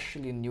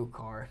 especially a new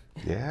car.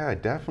 Yeah,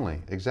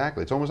 definitely,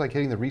 exactly. It's almost like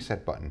hitting the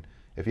reset button.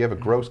 If you have a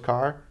gross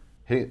car,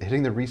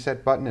 hitting the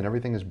reset button and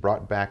everything is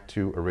brought back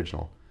to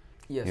original.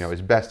 Yes.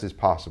 As best as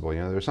possible.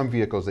 There's some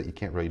vehicles that you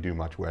can't really do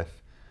much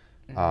with.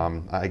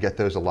 I get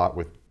those a lot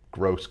with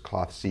gross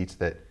cloth seats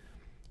that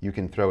you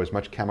can throw as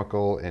much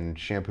chemical and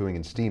shampooing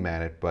and steam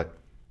at it, but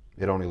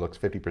it only looks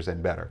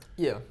 50% better.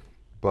 Yeah.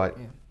 But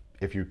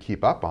if you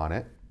keep up on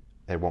it,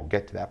 it won't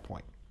get to that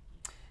point.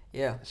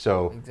 Yeah.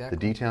 So exactly.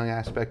 the detailing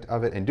aspect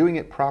of it and doing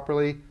it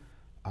properly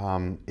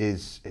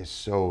is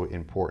so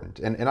important.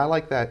 And I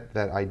like that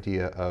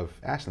idea of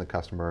asking the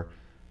customer,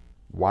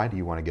 why do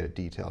you want to get it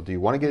detailed? Do you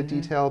want to get it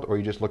detailed, or are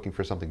you just looking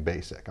for something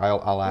basic?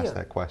 I'll ask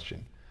that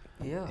question.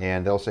 Yeah.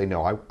 And they'll say,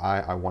 no,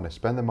 I want to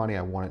spend the money.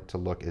 I want it to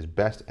look as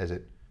best as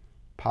it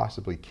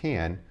possibly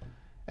can.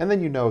 And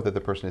then that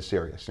the person is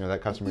serious.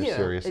 That customer is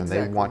serious, and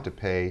they want to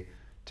pay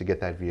to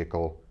get that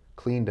vehicle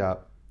cleaned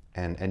up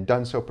and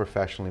done so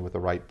professionally with the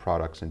right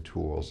products and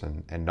tools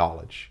and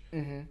knowledge.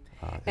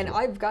 And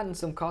I've gotten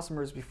some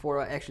customers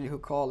before actually who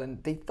call,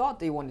 and they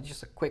thought they wanted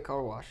just a quick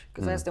car wash,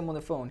 because I asked them on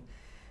the phone.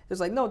 It's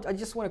like, no, I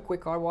just want a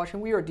quick car wash,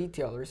 and we are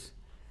detailers.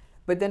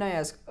 But then I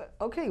ask,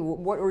 okay,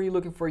 what are you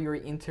looking for your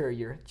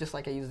interior? Just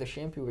like I used the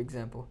shampoo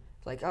example.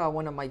 It's like, I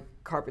want my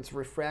carpets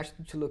refreshed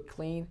to look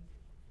clean.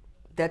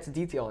 That's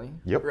detailing,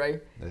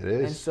 right? It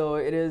is. And so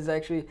it is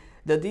actually,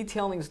 the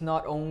detailing is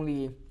not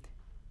only,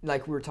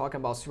 like we were talking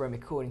about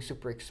ceramic coating,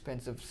 super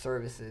expensive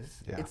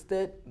services. Yeah. It's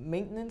that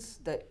maintenance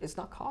that it's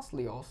not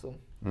costly also.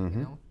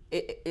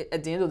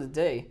 At the end of the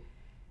day,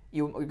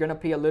 you're going to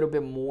pay a little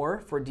bit more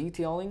for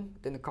detailing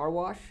than the car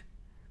wash,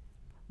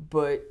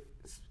 but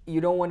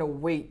you don't want to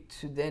wait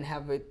to then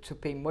have it to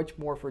pay much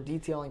more for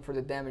detailing for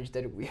the damage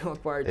that we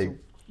acquired to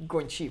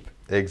going cheap.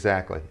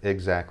 Exactly.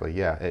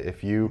 Yeah.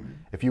 If you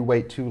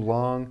wait too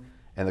long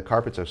and the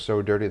carpets are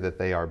so dirty that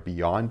they are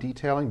beyond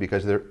detailing,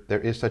 because there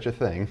is such a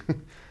thing.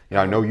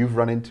 I know you've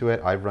run into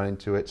it. I've run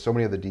into it. So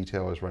many of the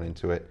detailers run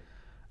into it.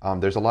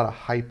 There's a lot of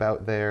hype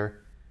out there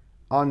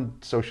on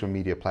social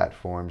media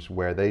platforms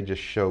where they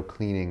just show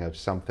cleaning of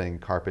something,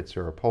 carpets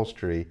or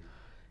upholstery,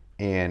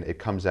 and it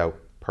comes out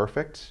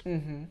perfect.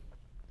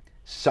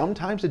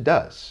 Sometimes it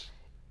does.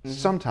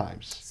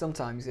 Sometimes.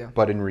 Sometimes, yeah.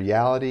 But in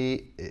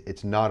reality,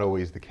 it's not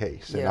always the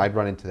case. And Yeah. I'd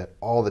run into that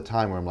all the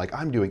time where I'm like,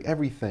 I'm doing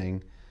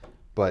everything,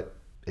 but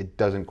it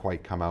doesn't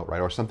quite come out right.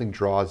 Or something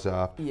draws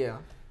up, Yeah.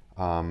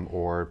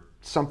 or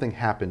something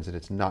happens and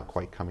it's not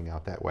quite coming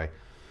out that way.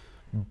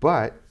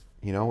 But,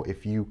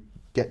 if you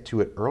get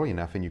to it early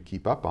enough and you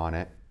keep up on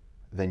it,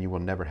 then you will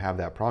never have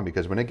that problem.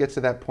 Because when it gets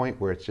to that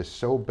point where it's just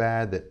so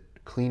bad that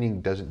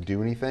cleaning doesn't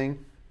do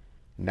anything,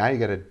 now you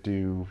got to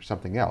do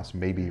something else.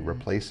 Maybe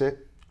replace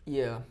it,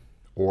 Yeah.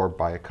 or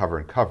buy a cover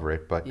and cover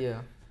it. But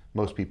Yeah.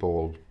 most people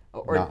will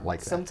Or not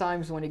like that.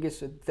 sometimes when it gets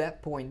to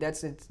that point,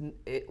 that's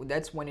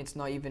when it's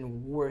not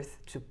even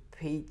worth to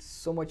pay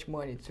so much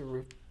money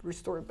to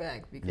restore it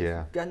back, because Yeah.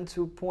 you've gotten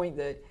to a point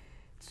that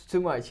it's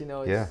too much.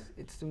 It's, Yeah.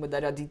 it's too much.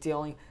 That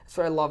detailing. That's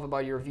what I love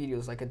about your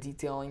videos, like a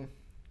detailing.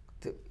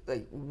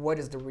 Like, what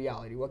is the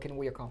reality? What can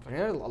we accomplish?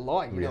 And a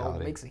lot. It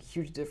Reality. makes a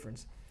huge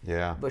difference.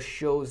 Yeah. But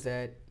shows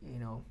that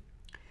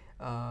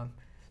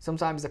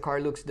sometimes the car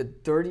looks the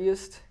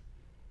dirtiest,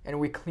 and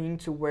we clean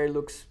to where it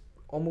looks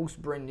almost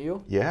brand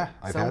new. Yeah,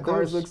 I've Some had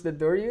cars those. looks the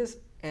dirtiest,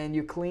 and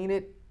you clean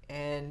it,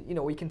 and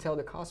we can tell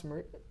the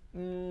customer,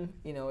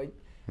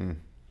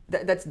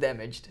 that's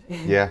damaged.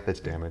 Yeah, that's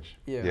damage.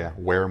 Yeah.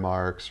 Wear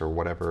marks or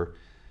whatever.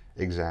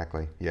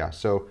 Exactly. Yeah.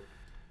 So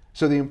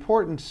the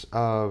importance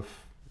of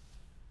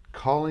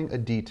calling a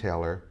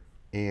detailer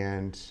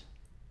and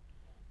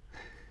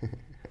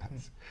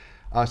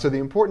so the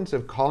importance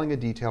of calling a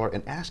detailer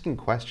and asking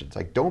questions.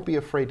 Like, don't be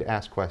afraid to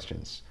ask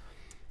questions.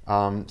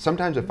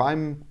 Sometimes if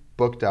I'm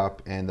booked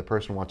up and the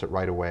person wants it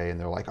right away and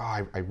they're like,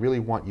 oh, I really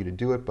want you to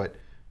do it, but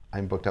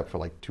I'm booked up for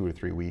like 2 or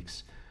 3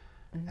 weeks.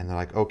 And they're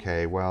like,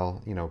 okay,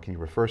 well, can you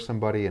refer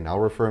somebody? And I'll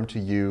refer them to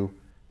you.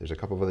 There's a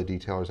couple of other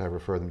detailers I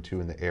refer them to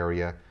in the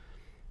area.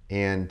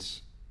 And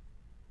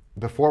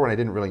before, when I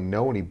didn't really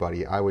know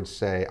anybody, I would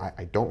say,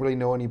 I don't really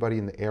know anybody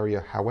in the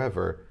area.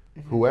 However,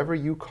 whoever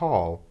you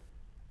call,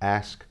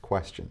 ask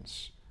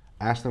questions.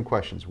 Ask them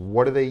questions.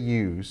 What do they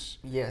use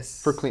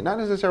Yes. for clean? Not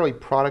necessarily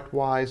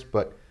product-wise,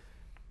 but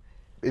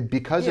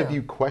because of Yeah.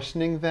 you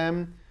questioning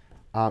them,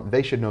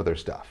 they should know their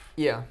stuff.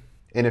 Yeah.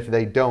 And if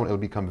they don't, it'll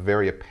become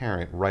very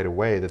apparent right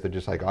away that they're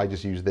just like, I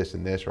just use this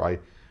and this, or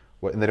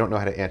and they don't know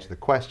how to answer the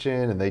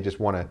question, and they just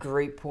want to.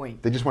 Great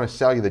point. They just want to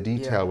sell you the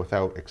detail Yeah.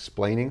 without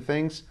explaining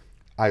things.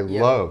 I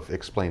Yeah. love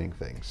explaining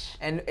things.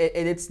 And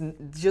it's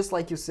just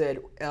like you said,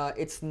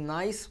 it's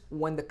nice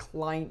when the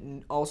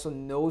client also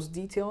knows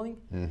detailing,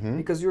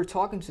 because you're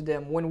talking to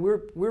them when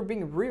we're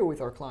being real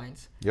with our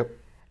clients. Yep.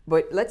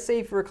 But let's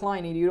say for a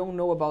client and you don't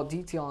know about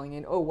detailing,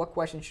 and what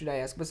question should I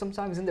ask? But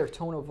sometimes in their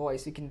tone of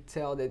voice, you can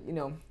tell that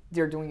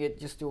they're doing it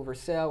just to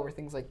oversell or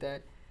things like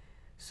that.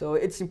 So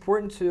it's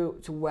important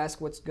to ask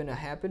what's gonna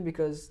happen,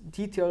 because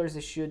detailers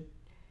should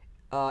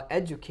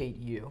educate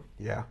you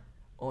Yeah.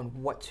 on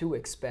what to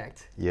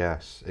expect.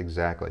 Yes,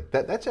 exactly.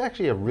 That's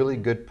actually a really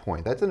good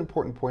point. That's an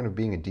important point of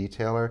being a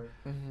detailer.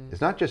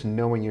 It's not just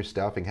knowing your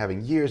stuff and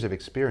having years of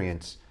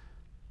experience,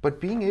 but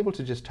being able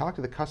to just talk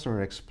to the customer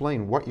and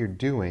explain what you're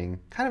doing,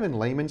 kind of in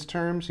layman's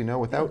terms,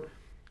 without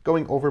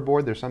going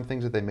overboard. There's some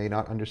things that they may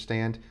not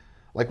understand.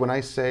 Like when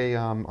I say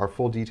our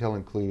full detail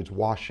includes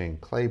washing,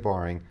 clay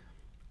barring,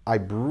 I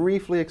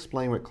briefly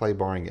explain what clay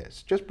barring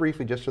is. Just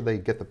briefly, just so they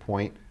get the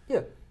point.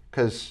 Yeah.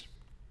 Because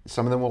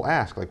some of them will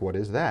ask, like, what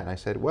is that? And I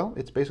said, well,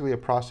 it's basically a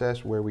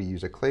process where we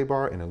use a clay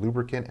bar and a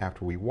lubricant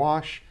after we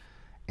wash,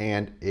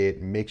 and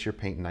it makes your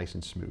paint nice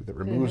and smooth. It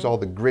removes all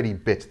the gritty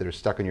bits that are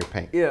stuck in your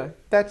paint. Yeah.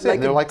 That's it.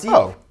 And they're a like, deep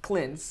oh.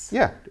 cleanse.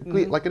 Yeah,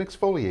 like an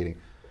exfoliating.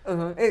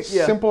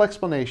 Yeah. Simple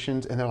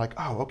explanations, and they're like,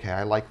 oh, okay,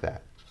 I like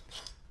that.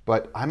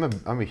 But I'm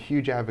a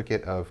huge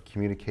advocate of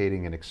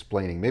communicating and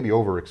explaining, maybe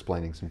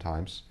over-explaining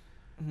sometimes,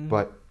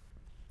 but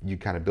you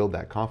kind of build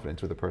that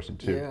confidence with a person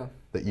too. Yeah.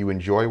 That you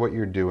enjoy what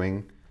you're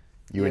doing,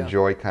 you Yeah.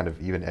 enjoy kind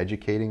of even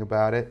educating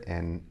about it,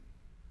 and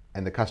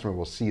the customer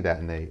will see that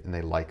and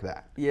they like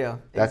that. Yeah.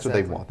 That's what they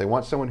exactly. want. They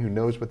want someone who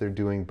knows what they're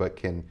doing but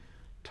can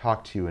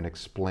talk to you and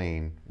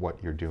explain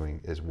what you're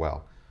doing as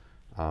well.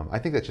 I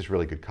think that's just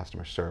really good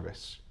customer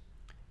service,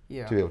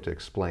 Yeah. to be able to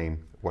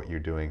explain what you're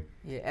doing.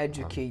 Yeah,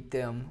 educate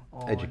them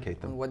on,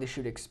 educate them. on what they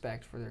should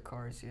expect for their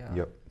cars. Yeah.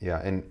 Yep. Yeah.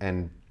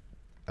 And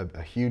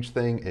a huge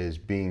thing is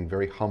being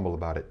very humble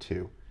about it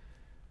too.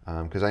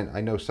 Because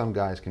I know some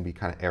guys can be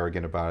kind of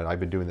arrogant about it. I've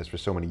been doing this for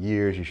so many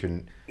years. You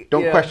shouldn't.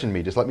 Don't Yeah. question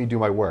me. Just let me do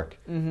my work.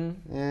 Yeah,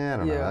 I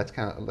don't know. Yeah.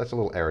 That's a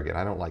little arrogant.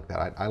 I don't like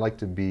that. I like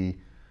to be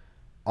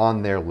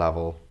on their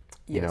level,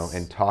 Yes.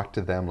 and talk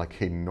to them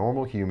like a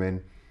normal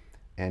human,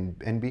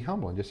 and be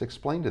humble and just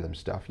explain to them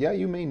stuff. Yeah,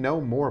 you may know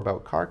more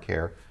about car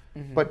care,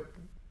 but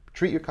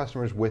treat your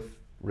customers with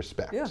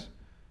respect. Yeah,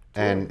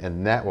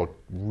 And that will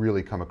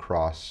really come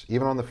across,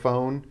 even on the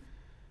phone.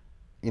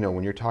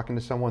 When you're talking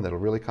to someone, that'll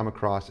really come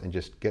across, and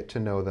just get to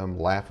know them,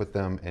 laugh with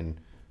them, and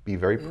be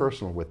very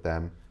personal with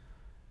them,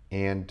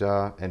 and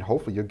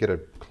hopefully you'll get a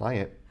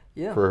client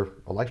Yeah. for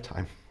a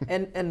lifetime.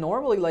 And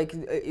normally, like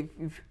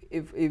if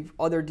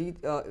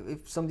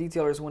if some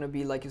detailers want to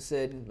be, like you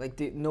said, like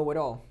they know it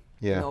all.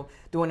 Yeah.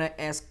 They want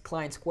to ask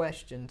clients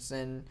questions,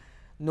 and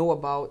know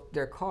about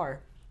their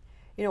car,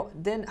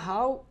 then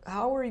how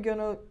are you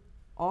gonna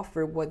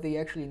offer what they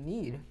actually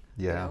need?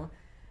 Yeah.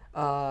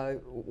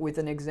 With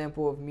an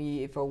example of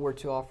me, if I were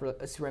to offer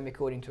a ceramic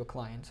coating to a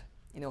client,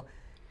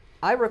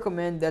 I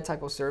recommend that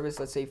type of service.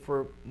 Let's say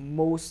for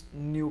most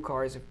new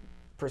cars, if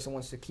a person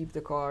wants to keep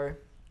the car,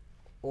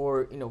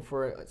 or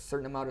for a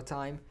certain amount of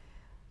time,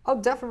 I'll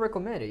definitely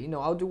recommend it.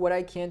 I'll do what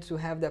I can to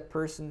have that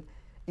person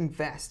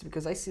invest,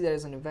 because I see that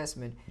as an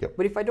investment. Yep.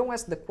 But if I don't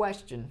ask the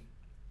question,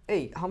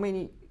 hey, how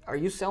many are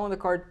you selling the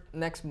car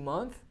next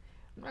month?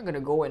 I'm not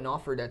gonna go and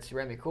offer that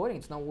ceramic coating.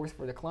 It's not worth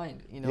for the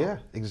client. Yeah,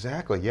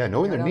 exactly. Yeah,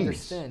 knowing their needs.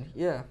 Understand.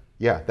 Yeah.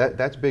 Yeah,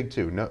 that's big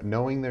too.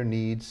 Knowing their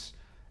needs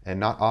and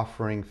not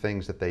offering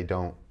things that they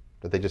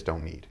just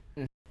don't need.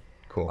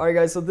 Cool. All right,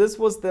 guys. So this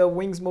was the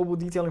Wings Mobile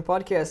Detailing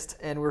Podcast,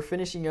 and we're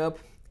finishing up.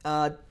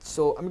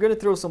 So I'm gonna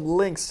throw some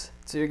links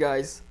to you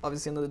guys,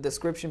 obviously in the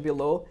description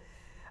below.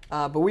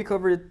 But we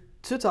covered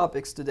 2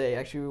 topics today.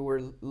 Actually, we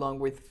were along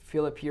with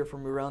Philip here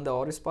from Miranda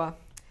Auto Spa.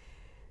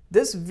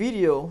 This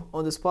video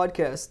on this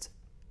podcast,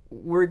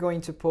 we're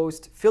going to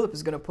post. Philip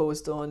is gonna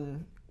post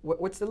on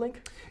what's the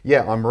link?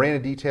 Yeah, on Miranda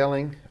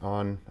Detailing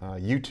on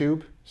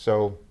YouTube.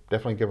 So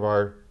definitely give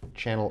our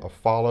channel a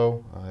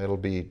follow. It'll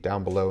be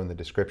down below in the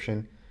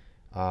description.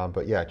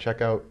 But yeah,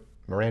 check out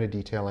Miranda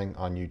Detailing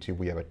on YouTube.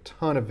 We have a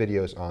ton of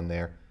videos on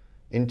there.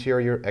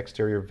 Interior,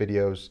 exterior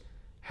videos,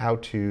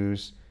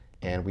 how-tos,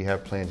 and we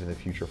have plans in the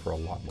future for a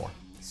lot more.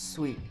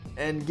 Sweet.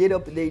 And get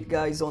up to date,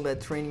 guys, on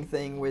that training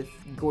thing with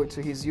go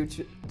to his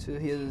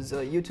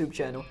YouTube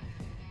channel,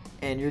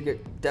 and you're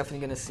definitely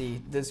gonna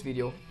see this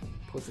video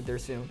posted there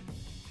soon,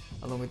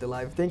 along with the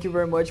live. Thank you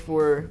very much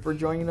for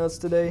joining us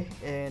today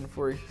and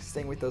for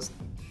staying with us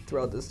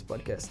throughout this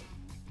podcast.